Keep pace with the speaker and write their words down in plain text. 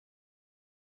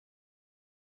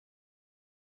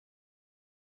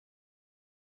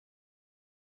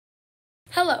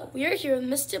Hello, we are here with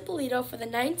Ms. Dipolito for the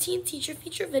 19th teacher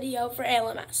feature video for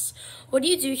ALMS. What do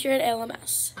you do here at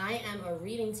ALMS? I am a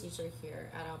reading teacher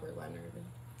here at Albert Leonard.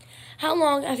 How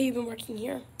long have you been working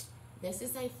here? This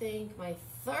is, I think, my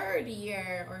third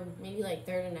year, or maybe like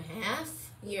third and a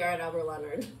half year at Albert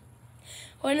Leonard.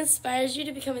 What inspires you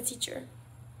to become a teacher?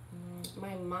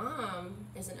 My mom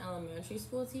is an elementary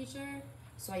school teacher,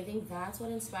 so I think that's what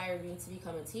inspired me to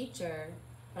become a teacher.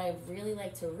 But I really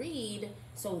like to read,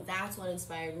 so that's what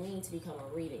inspired me to become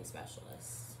a reading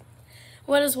specialist.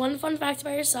 What is one fun fact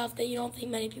about yourself that you don't think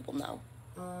many people know?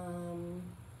 I'm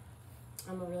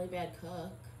a really bad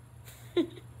cook.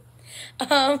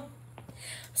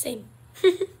 Same.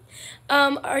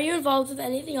 Are you involved with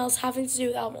anything else having to do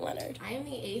with Albert Leonard? I am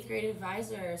the 8th grade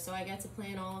advisor, so I get to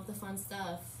plan all of the fun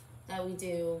stuff that we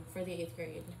do for the 8th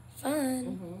grade.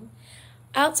 Fun.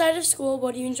 Outside of school,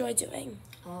 what do you enjoy doing?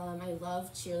 I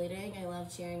love cheerleading. I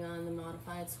love cheering on the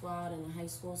modified squad and the high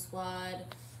school squad.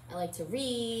 I like to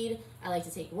read. I like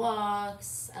to take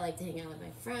walks. I like to hang out with my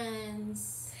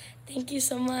friends. Thank you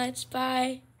so much.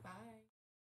 Bye.